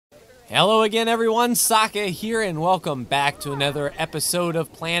Hello again, everyone. Saka here, and welcome back to another episode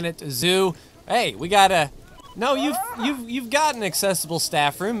of Planet Zoo. Hey, we got a... No, you've got an accessible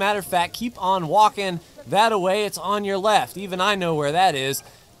staff room. Matter of fact, keep on walking that away. It's on your left. Even I know where that is.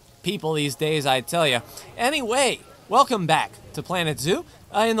 People these days, I tell you. Anyway, welcome back to Planet Zoo.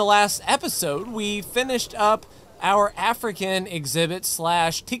 In the last episode, we finished up our African exhibit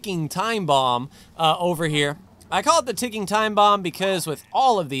slash ticking time bomb over here. I call it the ticking time bomb because with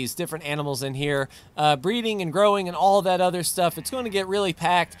all of these different animals in here, breeding and growing and all that other stuff, it's going to get really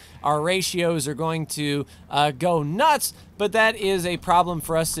packed. Our ratios are going to go nuts, but that is a problem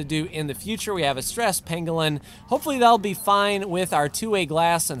for us to do in the future. We have a stressed pangolin. Hopefully that'll be fine with our two-way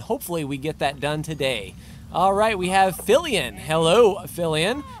glass, and hopefully we get that done today. All right, we have Fillion. Hello,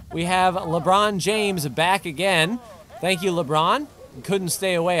 Fillion. We have LeBron James back again. Thank you, LeBron. Couldn't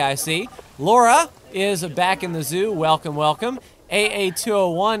stay away, I see. Laura is back in the zoo. Welcome, welcome.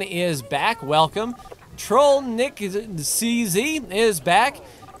 AA201 is back. Welcome. Troll Nick CZ is back.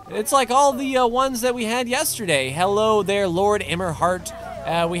 It's like all the ones that we had yesterday. Hello there, Lord Emmerhart.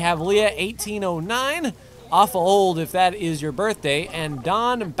 We have Leah 1809. Awful old if that is your birthday. And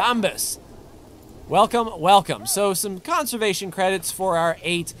Don Bambus. Welcome, welcome. So some conservation credits for our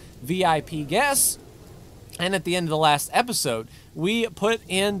 8 VIP guests. And at the end of the last episode, we put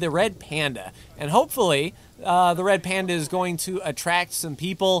in the red panda. And hopefully, the red panda is going to attract some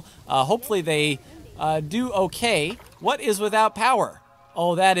people. Hopefully they do okay. What is without power?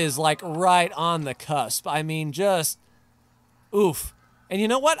 Oh, that is like right on the cusp. I mean, just oof. And you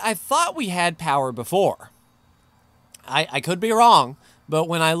know what? I thought we had power before. I could be wrong, but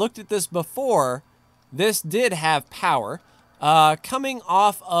when I looked at this before, this did have power. Coming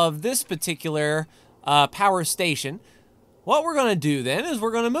off of this particular power station, what we're going to do then is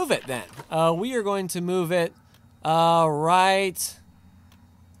we're going to move it then. We are going to move it right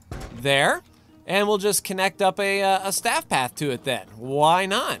there, and we'll just connect up a staff path to it then. Why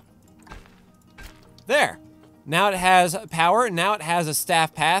not? There. Now it has power, now it has a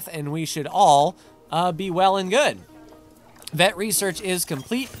staff path, and we should all be well and good. Vet research is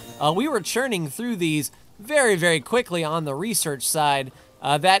complete. We were churning through these very, very quickly on the research side.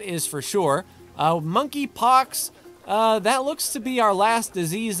 That is for sure. Monkeypox, that looks to be our last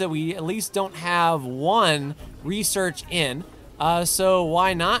disease that we at least don't have one research in. So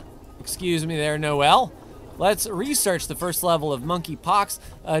why not? Excuse me there, Noel. Let's research the first level of monkeypox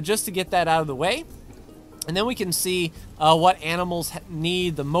just to get that out of the way. And then we can see what animals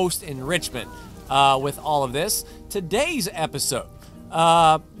need the most enrichment with all of this. Today's episode,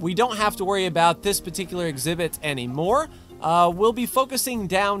 we don't have to worry about this particular exhibit anymore. We'll be focusing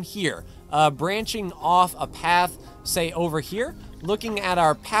down here. Branching off a path, say over here, looking at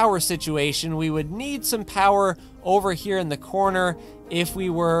our power situation, we would need some power over here in the corner if we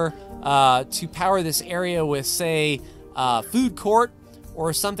were to power this area with, say, food court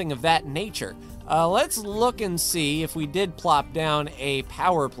or something of that nature. Let's look and see if we did plop down a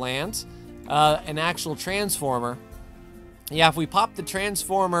power plant, an actual transformer. Yeah, if we pop the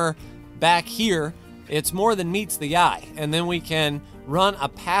transformer back here, it's more than meets the eye, and then we can run a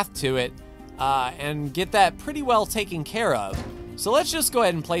path to it and get that pretty well taken care of. So let's just go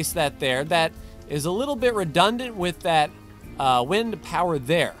ahead and place that there. That is a little bit redundant with that wind power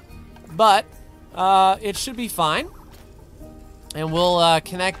there, but it should be fine. And we'll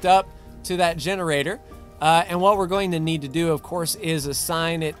connect up to that generator. And what we're going to need to do, of course, is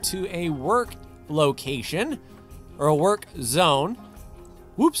assign it to a work location or a work zone.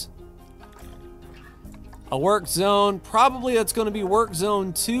 Whoops. A work zone, probably that's going to be work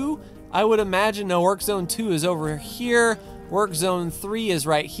zone 2. I would imagine. No, work zone 2 is over here. Work zone 3 is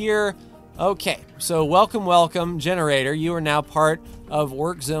right here. Okay, so welcome, welcome, generator. You are now part of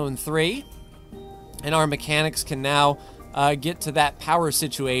work zone 3. And our mechanics can now get to that power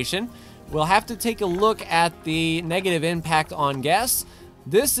situation. We'll have to take a look at the negative impact on guests.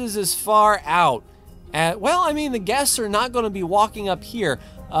 This is as far out at, well, I mean, the guests are not going to be walking up here.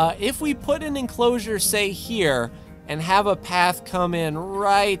 If we put an enclosure, say, here, and have a path come in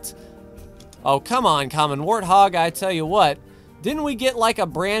right... Oh, come on, common warthog, I tell you what. Didn't we get, like, a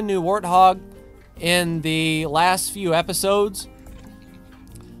brand new warthog in the last few episodes?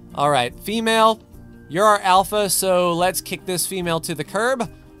 All right, female, you're our alpha, so let's kick this female to the curb.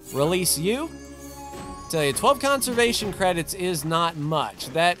 Release you. Tell you, 12 conservation credits is not much.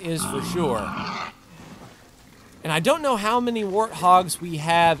 That is for sure. And I don't know how many warthogs we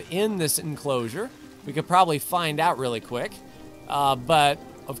have in this enclosure. We could probably find out really quick. But,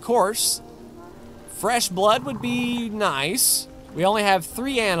 of course, fresh blood would be nice. We only have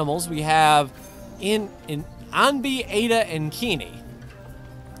 3 animals. We have Anbi, Ada, and Kini.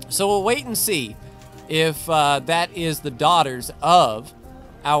 So we'll wait and see if that is the daughters of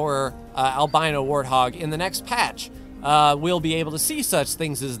our albino warthog in the next patch. We'll be able to see such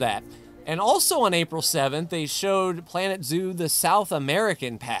things as that. And also on April 7th, they showed Planet Zoo the South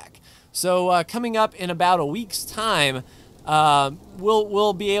American pack. So coming up in about a week's time,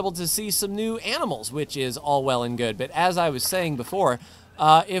 we'll be able to see some new animals, which is all well and good. But as I was saying before,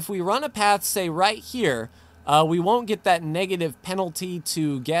 if we run a path, say right here, we won't get that negative penalty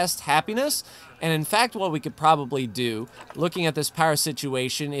to guest happiness. And in fact, what we could probably do, looking at this power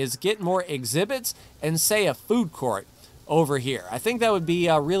situation, is get more exhibits and say a food court over here. I think that would be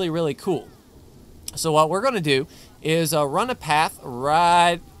really, really cool. So what we're going to do is run a path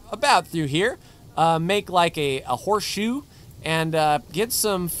right about through here, make like a horseshoe, and get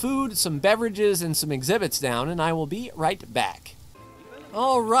some food, some beverages, and some exhibits down, and I will be right back.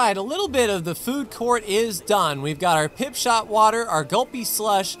 All right, a little bit of the food court is done. We've got our Pip Shot water, our Gulpy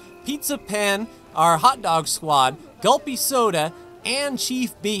slush, Pizza Pen, our hot dog squad, Gulpy soda, and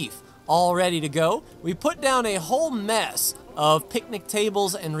Chief beef all ready to go. We put down a whole mess of picnic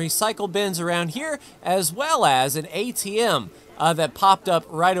tables and recycle bins around here, as well as an ATM that popped up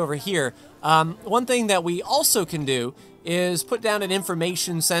right over here. One thing that we also can do is put down an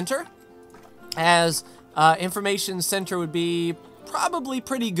information center, as information center would be probably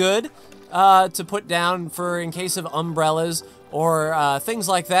pretty good to put down for in case of umbrellas or things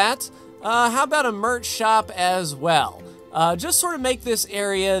like that. How about a merch shop as well? Just sort of make this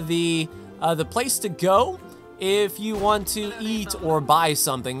area the place to go if you want to eat or buy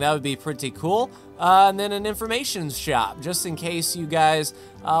something. That would be pretty cool. And then an information shop, just in case you guys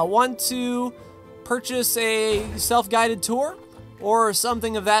want to purchase a self-guided tour or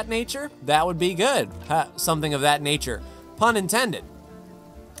something of that nature. That would be good. Something of that nature. Pun intended.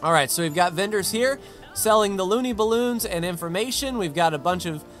 All right, so we've got vendors here selling the Looney Balloons and information. We've got a bunch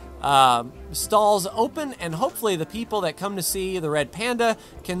of stalls open, and hopefully the people that come to see the Red Panda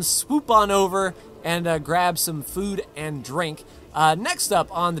can swoop on over and grab some food and drink. Next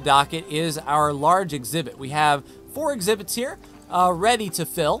up on the docket is our large exhibit. We have 4 exhibits here ready to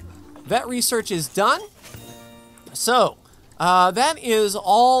fill. Vet research is done. So that is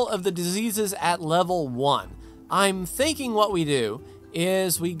all of the diseases at level 1. I'm thinking what we do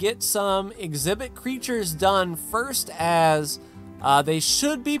is we get some exhibit creatures done first, as they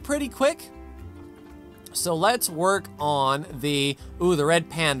should be pretty quick. So let's work on the Red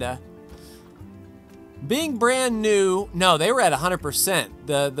Panda. Being brand new, no, they were at 100%.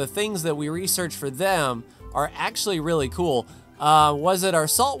 The things that we researched for them are actually really cool. Was it our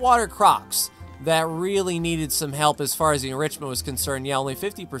saltwater crocs that really needed some help as far as the enrichment was concerned? Yeah, only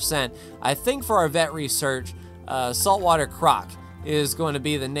 50%. I think for our vet research, saltwater croc is going to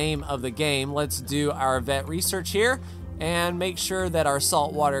be the name of the game. Let's do our vet research here and make sure that our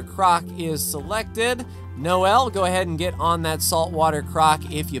saltwater croc is selected. Noel, go ahead and get on that saltwater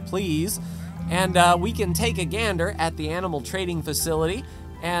croc if you please. And we can take a gander at the animal trading facility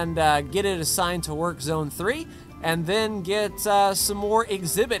and get it assigned to work zone 3, and then get some more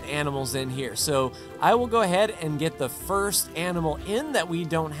exhibit animals in here. So I will go ahead and get the first animal in that we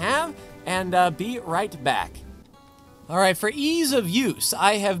don't have, and be right back. All right, for ease of use,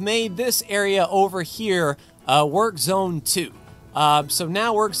 I have made this area over here work zone 2. So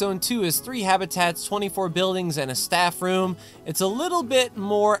now work zone 2 is 3 habitats, 24 buildings, and a staff room. It's a little bit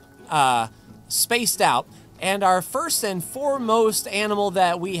more spaced out. And our first and foremost animal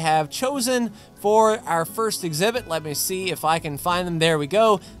that we have chosen for our first exhibit, let me see if I can find them. There we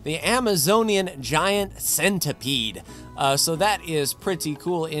go, the Amazonian giant centipede. So that is pretty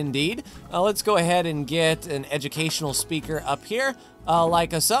cool indeed. Let's go ahead and get an educational speaker up here,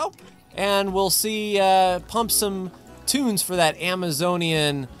 like so, and we'll see, pump some tunes for that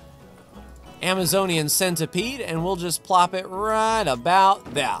Amazonian centipede, and we'll just plop it right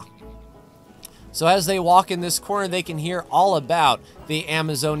about there. So as they walk in this corner, they can hear all about the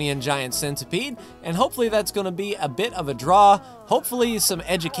Amazonian giant centipede, and hopefully that's going to be a bit of a draw. Hopefully some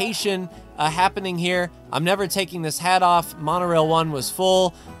education happening here. I'm never taking this hat off. Monorail 1 was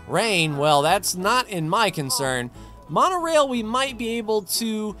full. Rain, well, that's not in my concern. Monorail, we might be able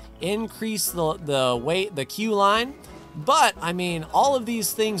to increase the queue line, but I mean, all of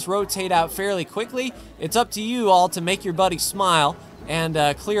these things rotate out fairly quickly. It's up to you all to make your buddy smile and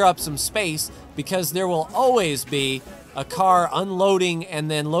clear up some space, because there will always be a car unloading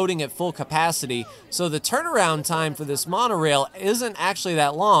and then loading at full capacity. So the turnaround time for this monorail isn't actually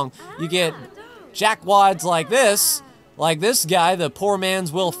that long. You get jackwads like this guy, the poor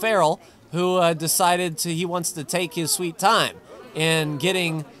man's Will Ferrell, who decided he wants to take his sweet time in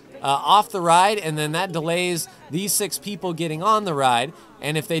getting off the ride, and then that delays these 6 people getting on the ride.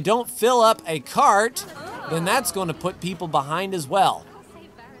 And if they don't fill up a cart, then that's going to put people behind as well.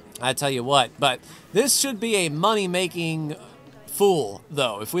 I tell you what, but this should be a money-making fool,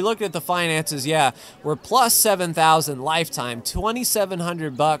 though. If we look at the finances, yeah, we're plus 7,000 lifetime,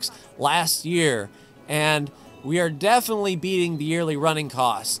 2,700 bucks last year, and we are definitely beating the yearly running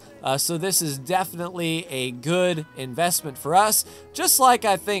costs. So this is definitely a good investment for us. Just like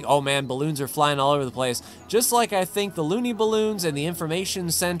I think, oh man, balloons are flying all over the place. Just like I think the Looney Balloons and the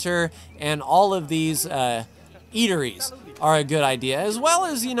Information Center and all of these eateries are a good idea, as well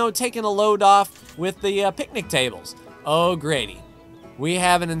as, you know, taking a load off with the picnic tables. Oh, Grady. We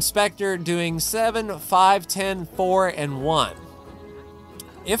have an inspector doing 7, 5, 10, 4, and 1.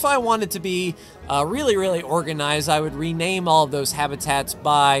 If I wanted to be really, really organized, I would rename all of those habitats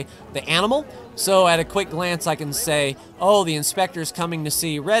by the animal. So at a quick glance, I can say, oh, the inspector's coming to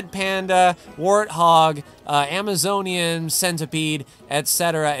see red panda, warthog, Amazonian centipede,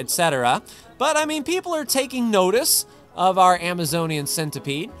 etc., etc. But, I mean, people are taking notice of our Amazonian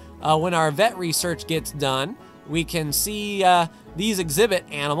centipede. When our vet research gets done, we can see these exhibit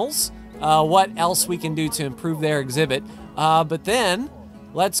animals, what else we can do to improve their exhibit. But then,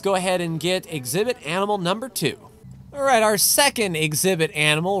 let's go ahead and get exhibit animal number 2. All right, our second exhibit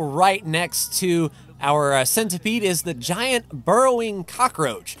animal right next to our centipede is the giant burrowing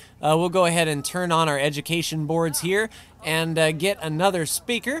cockroach. We'll go ahead and turn on our education boards here and get another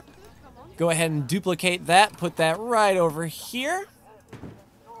speaker. Go ahead and duplicate that, put that right over here,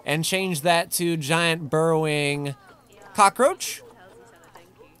 and change that to giant burrowing cockroach.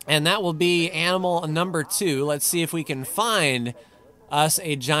 And that will be animal number 2. Let's see if we can find us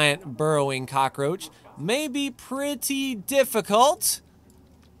a giant burrowing cockroach. May be pretty difficult.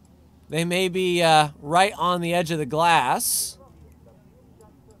 They may be right on the edge of the glass.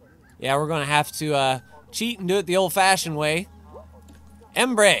 Yeah, we're going to have to cheat and do it the old-fashioned way.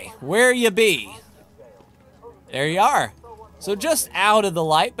 Embre, where you be? There you are. So just out of the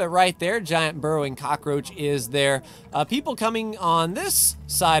light, but right there, giant burrowing cockroach is there. People coming on this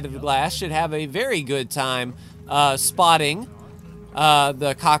side of the glass should have a very good time spotting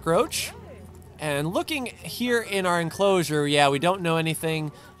the cockroach. And looking here in our enclosure, yeah, we don't know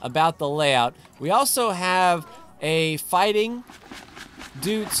anything about the layout. We also have a fighting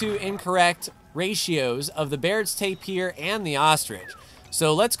due to incorrect ratios of the Baird's tapir and the ostrich.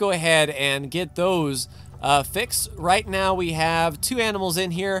 So let's go ahead and get those fixed. Right now we have 2 animals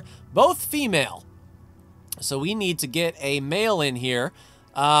in here, both female. So we need to get a male in here.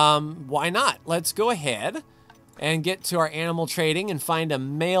 Why not? Let's go ahead and get to our animal trading and find a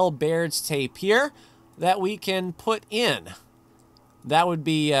male Baird's tapir that we can put in. That would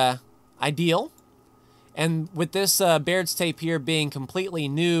be ideal. And with this Baird's tapir being completely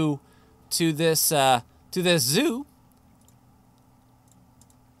new to this zoo,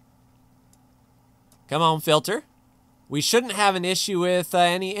 come on, filter. We shouldn't have an issue with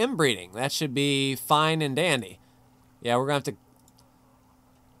any inbreeding. That should be fine and dandy. Yeah, we're going to have to...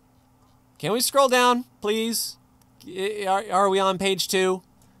 Can we scroll down, please? Are we on page 2?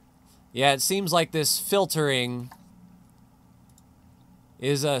 Yeah, it seems like this filtering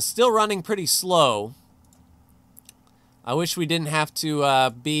is still running pretty slow. I wish we didn't have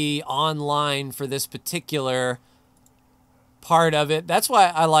to be online for this particular part of it. That's why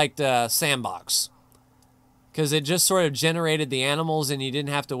I liked Sandbox, because it just sort of generated the animals and you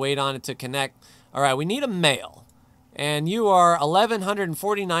didn't have to wait on it to connect. All right, we need a male. And you are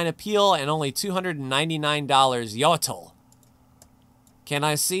 $1,149 appeal and only $299 Yotl. Can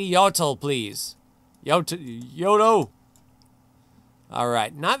I see Yotl, please? Yoto. All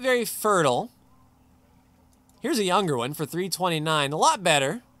right, not very fertile. Here's a younger one for $329, a lot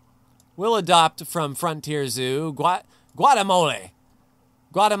better. We'll adopt from Frontier Zoo, Guatemala.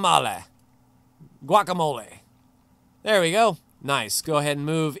 There we go. Nice. Go ahead and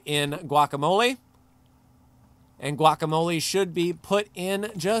move in Guacamole. And Guacamole should be put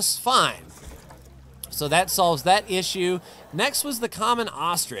in just fine. So that solves that issue. Next was the common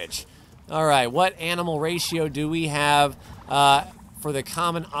ostrich. All right, what animal ratio do we have for the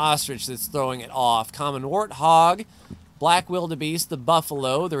common ostrich that's throwing it off? Common warthog, black wildebeest, the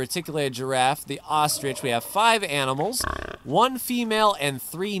buffalo, the reticulated giraffe, the ostrich. We have 5 animals, 1 female and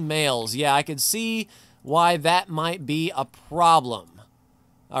 3 males. Yeah, I could see why that might be a problem.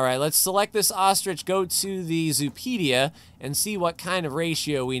 All right, let's select this ostrich, go to the Zoopedia, and see what kind of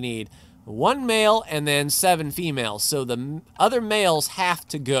ratio we need. 1 male and then 7 females, so the other males have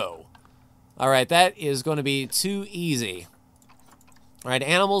to go. All right, that is going to be too easy. All right,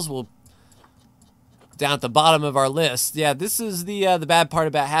 animals will down at the bottom of our list. Yeah, this is the bad part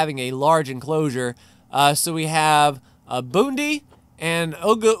about having a large enclosure. So we have Bundi and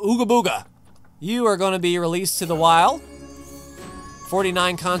Ooga Booga. You are going to be released to the wild.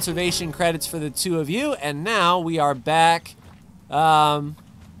 49 conservation credits for the two of you, and now we are back. Yeah,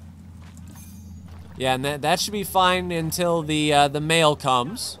 and that should be fine until the mail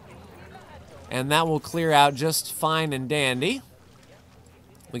comes, and that will clear out just fine and dandy.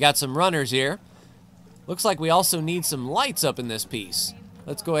 We got some runners here. Looks like we also need some lights up in this piece.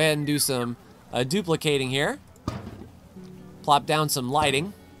 Let's go ahead and do some duplicating here. Plop down some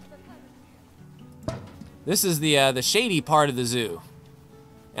lighting. This is the shady part of the zoo.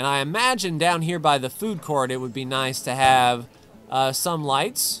 And I imagine down here by the food court it would be nice to have some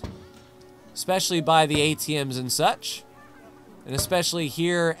lights, especially by the ATMs and such, and especially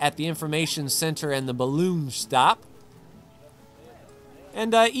here at the information center and the balloon stop.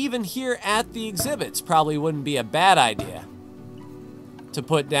 And even here at the exhibits probably wouldn't be a bad idea to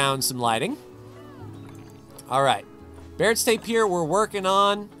put down some lighting. All right, Barrett's tape here we're working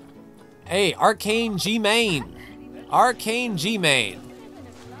on. Hey, Arcane G main. Arcane G main.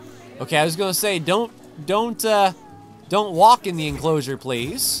 Okay, I was gonna say don't walk in the enclosure,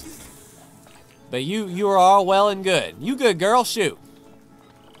 please. But you are all well and good. You good, girl? Shoot.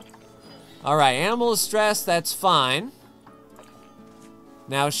 All right, animal distress, that's fine.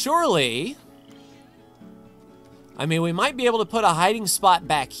 Now, surely, I mean, we might be able to put a hiding spot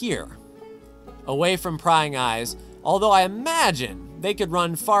back here, away from prying eyes. Although I imagine they could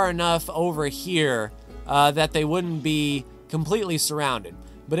run far enough over here that they wouldn't be completely surrounded.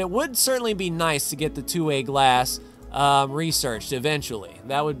 But it would certainly be nice to get the two-way glass researched eventually.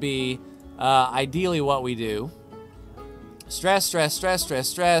 That would be ideally what we do. Stress, stress, stress, stress,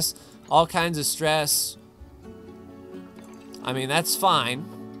 stress. All kinds of stress. I mean, that's fine.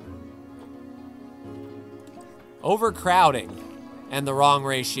 Overcrowding and the wrong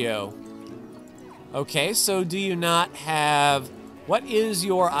ratio. Okay, so do you not have... What is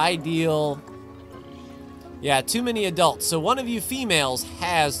your ideal... Yeah, too many adults. So one of you females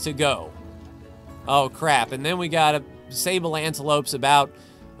has to go. Oh, crap. And then we got a sable antelopes about...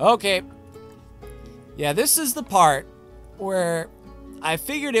 Okay. Yeah, this is the part where I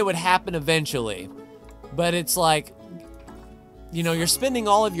figured it would happen eventually. But it's like, you know, you're spending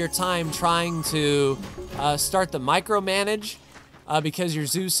all of your time trying to start the micromanage because your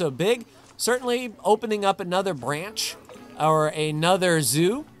zoo's so big. Certainly opening up another branch or another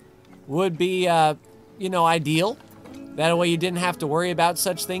zoo would be... you know, ideal. That way you didn't have to worry about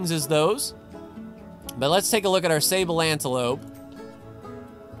such things as those. But let's take a look at our sable antelope.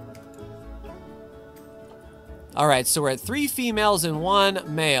 All right, so we're at 3 females and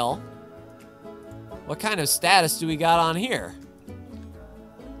 1 male. What kind of status do we got on here?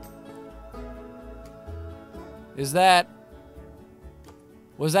 Was that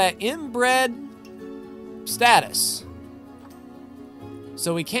inbred status?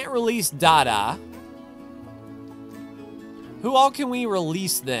 So we can't release Dada. Who all can we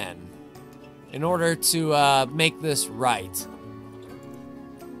release then in order to make this right?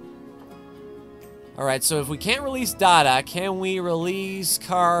 All right, so if we can't release Dada, can we release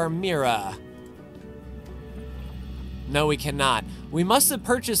Carmira? No, we cannot. We must have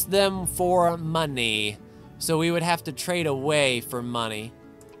purchased them for money, so we would have to trade away for money.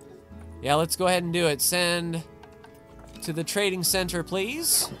 Yeah, let's go ahead and do it. Send to the trading center,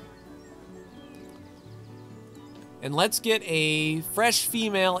 please. And let's get a fresh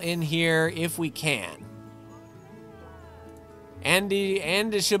female in here if we can. Andy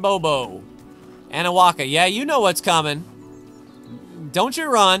Shibobo. Anawaka. Yeah, you know what's coming. Don't you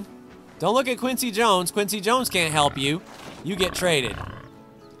run. Don't look at Quincy Jones. Quincy Jones can't help you. You get traded.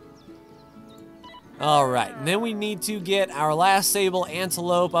 All right. And then we need to get our last sable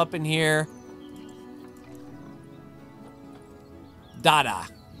antelope up in here. Dada.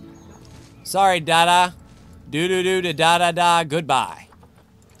 Sorry, Dada. Do-do-do-da-da-da-da, goodbye.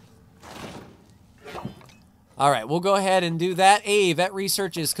 All right, we'll go ahead and do that. Hey, vet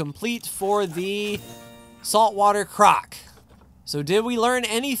research is complete for the saltwater croc. So did we learn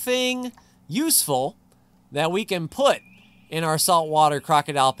anything useful that we can put in our saltwater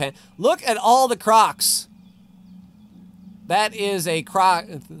crocodile pen? Look at all the crocs. That is a croc,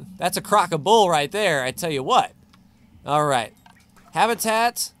 that's a croc-a-bull right there, I tell you what. All right,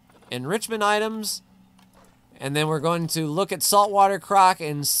 habitat, enrichment items, and then we're going to look at saltwater croc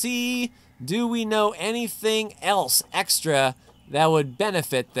and see, do we know anything else extra that would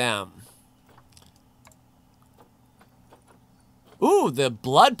benefit them? Ooh, the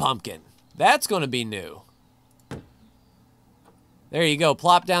blood pumpkin. That's going to be new. There you go.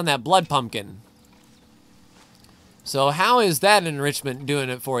 Plop down that blood pumpkin. So how is that enrichment doing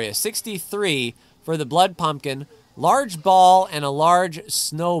it for you? 63 for the blood pumpkin, large ball, and a large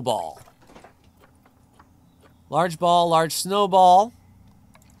snowball. Large ball, large snowball.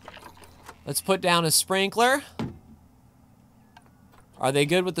 Let's put down a sprinkler. Are they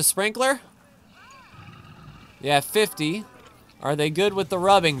good with the sprinkler? Yeah, 50. Are they good with the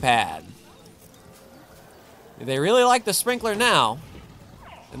rubbing pad? They really like the sprinkler now.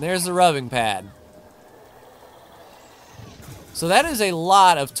 And there's the rubbing pad. So that is a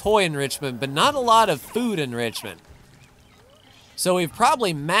lot of toy enrichment, but not a lot of food enrichment. So we've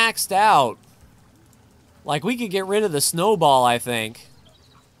probably maxed out. Like, we could get rid of the snowball, I think.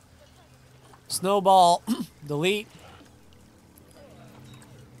 Snowball, delete.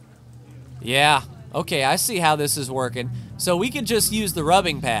 Yeah, okay, I see how this is working. So we could just use the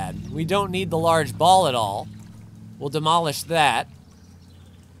rubbing pad. We don't need the large ball at all. We'll demolish that.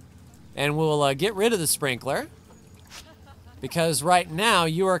 And we'll get rid of the sprinkler. Because right now,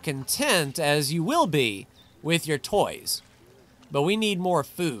 you are content, as you will be, with your toys. But we need more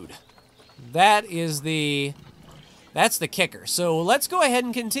food. That's the kicker. So let's go ahead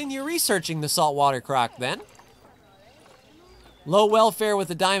and continue researching the saltwater croc then. Low welfare with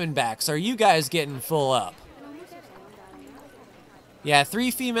the diamondbacks. Are you guys getting full up? Yeah,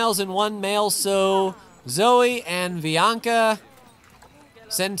 3 females and 1 male. So Zoe and Bianca,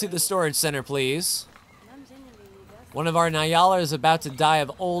 send to the storage center, please. One of our Nyala is about to die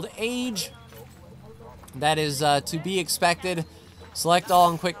of old age. That is to be expected. Select all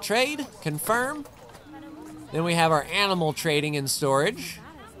on quick trade, confirm. Then we have our animal trading in storage.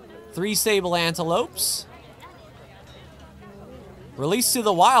 3 sable antelopes. Release to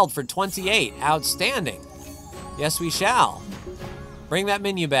the wild for 28, outstanding. Yes, we shall. Bring that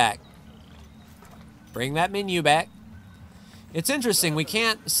menu back. Bring that menu back. It's interesting, we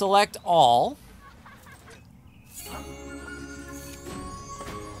can't select all.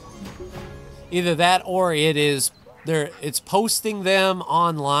 Either that or it's posting them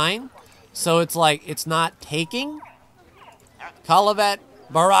online, so it's like it's not taking. Kalavat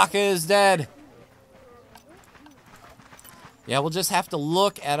Baraka is dead. Yeah, we'll just have to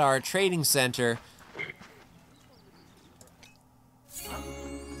look at our trading center.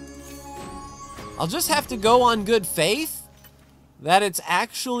 I'll just have to go on good faith that it's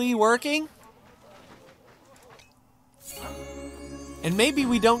actually working. And maybe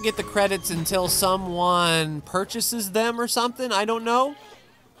we don't get the credits until someone purchases them or something. I don't know.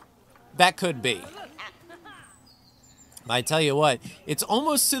 That could be. I tell you what, it's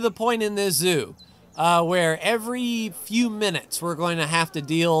almost to the point in this zoo where every few minutes we're going to have to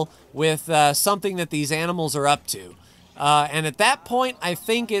deal with something that these animals are up to. And at that point, I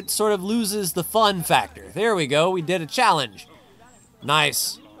think it sort of loses the fun factor. There we go. We did a challenge.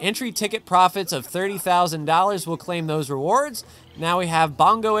 Nice. Entry ticket profits of $30,000 will claim those rewards. Now we have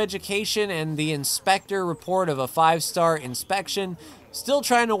Bongo Education and the inspector report of a 5-star inspection. Still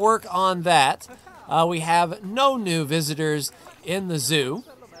trying to work on that. We have no new visitors in the zoo.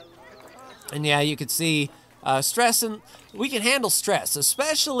 And yeah, you could see stress, and we can handle stress,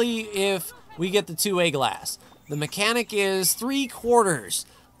 especially if we get the 2A glass. The mechanic is 3/4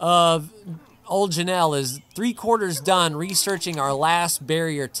 of old Janelle is 3/4 done researching our last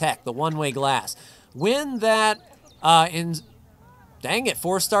barrier tech, the one-way glass. When that, dang it,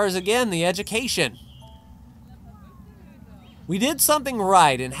 4 stars again, the education. We did something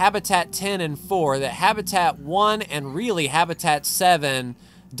right in Habitat 10 and 4 that Habitat 1 and really Habitat 7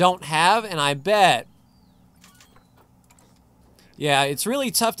 don't have, and I bet, yeah, it's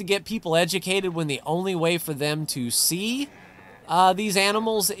really tough to get people educated when the only way for them to see these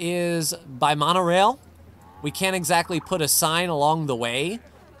animals is by monorail. We can't exactly put a sign along the way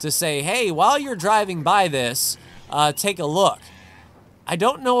to say, hey, while you're driving by this, take a look. I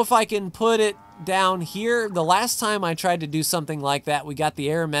don't know if I can put it down here. The last time I tried to do something like that, we got the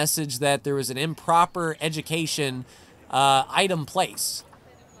error message that there was an improper education item placed.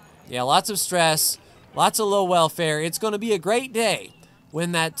 Yeah, lots of stress, lots of low welfare. It's going to be a great day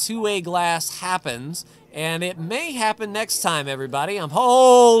when that 2A glass happens. And it may happen next time, everybody.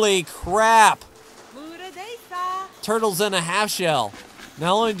 Holy crap! Turtles in a half shell.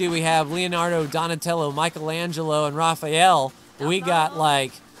 Not only do we have Leonardo, Donatello, Michelangelo, and Raphael, but we got,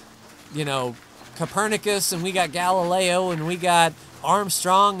 like, you know, Copernicus, and we got Galileo, and we got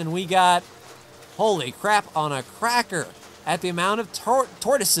Armstrong, and we got, holy crap, on a cracker at the amount of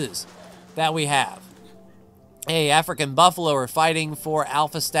tortoises that we have. Hey, African buffalo are fighting for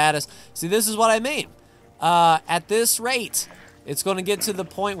alpha status. See, this is what I mean. At this rate, it's going to get to the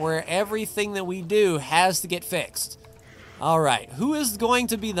point where everything that we do has to get fixed. All right, who is going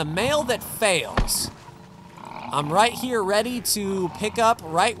to be the male that fails? I'm right here ready to pick up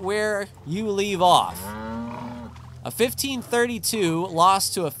right where you leave off. A 1532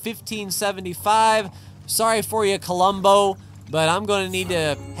 lost to a 1575. Sorry for you, Colombo, but I'm going to need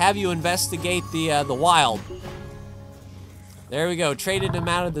to have you investigate the wild. There we go, traded him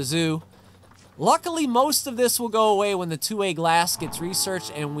out of the zoo. Luckily, most of this will go away when the two-way glass gets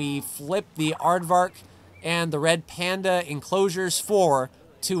researched and we flip the aardvark and the red panda enclosures for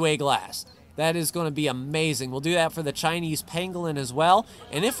two-way glass. That is going to be amazing. We'll do that for the Chinese pangolin as well.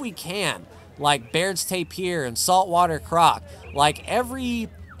 And if we can, like Baird's Tapir and Saltwater Croc, like every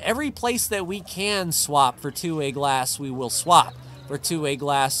place that we can swap for two-way glass, we will swap for two-way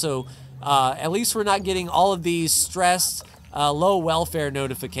glass. So at least we're not getting all of these stressed, low welfare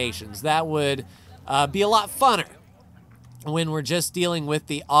notifications. That would be a lot funner when we're just dealing with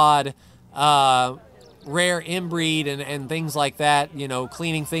the odd rare inbreed and things like that, you know,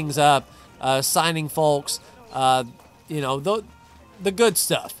 cleaning things up, signing folks, you know, the good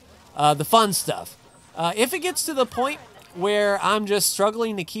stuff, the fun stuff. If it gets to the point where I'm just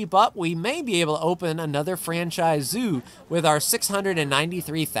struggling to keep up, we may be able to open another franchise zoo with our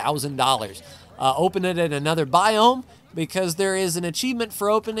 $693,000. Open it in another biome, because there is an achievement for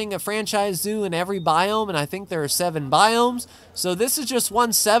opening a franchise zoo in every biome, and I think there are 7 biomes. So this is just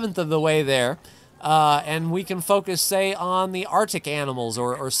 1/7 of the way there. And we can focus, say, on the Arctic animals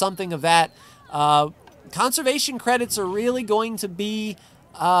or something of that. Conservation credits are really going to be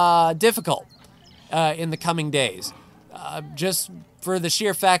difficult in the coming days. Just for the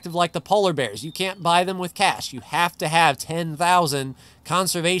sheer fact of, like, the polar bears. You can't buy them with cash. You have to have 10,000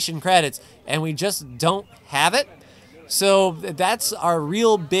 conservation credits, and we just don't have it. So that's our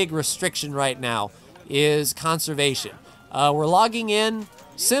real big restriction right now, is conservation. We're logging in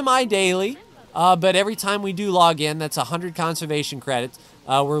semi-daily, but every time we do log in, that's 100 conservation credits.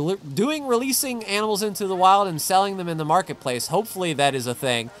 We're releasing animals into the wild and selling them in the marketplace. Hopefully that is a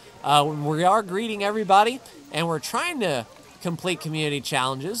thing. We are greeting everybody, and we're trying to complete community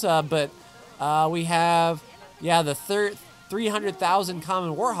challenges, but we have, the 300,000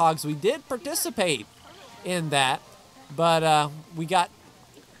 common warhogs. We did participate in that, but we got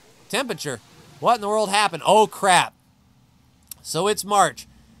temperature. What in the world happened? Oh, crap. So it's March.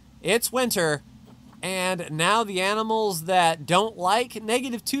 It's winter. And now the animals that don't like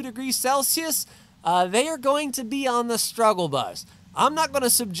 -2 degrees Celsius, they are going to be on the struggle bus. I'm not going to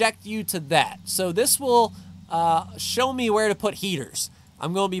subject you to that. So this will show me where to put heaters.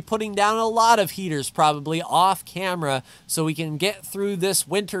 I'm going to be putting down a lot of heaters probably off camera so we can get through this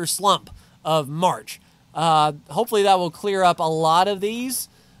winter slump of March. Hopefully that will clear up a lot of these,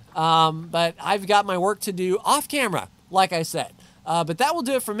 but I've got my work to do off camera, like I said. But that will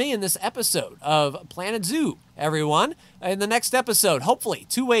do it for me in this episode of Planet Zoo, everyone. In the next episode, hopefully,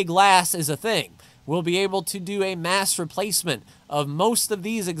 two-way glass is a thing. We'll be able to do a mass replacement of most of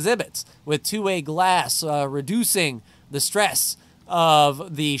these exhibits with two-way glass, reducing the stress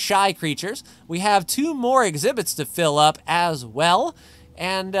of the shy creatures. We have 2 more exhibits to fill up as well,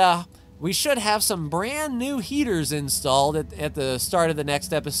 and we should have some brand new heaters installed at the start of the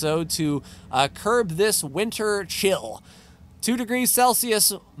next episode to curb this winter chill. 2 degrees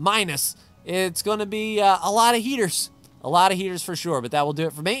Celsius minus. It's going to be a lot of heaters. A lot of heaters for sure, but that will do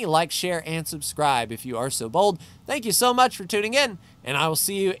it for me. Like, share, and subscribe if you are so bold. Thank you so much for tuning in, and I will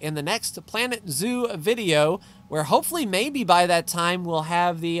see you in the next Planet Zoo video, where hopefully maybe by that time we'll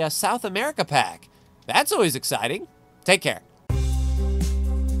have the South America pack. That's always exciting. Take care.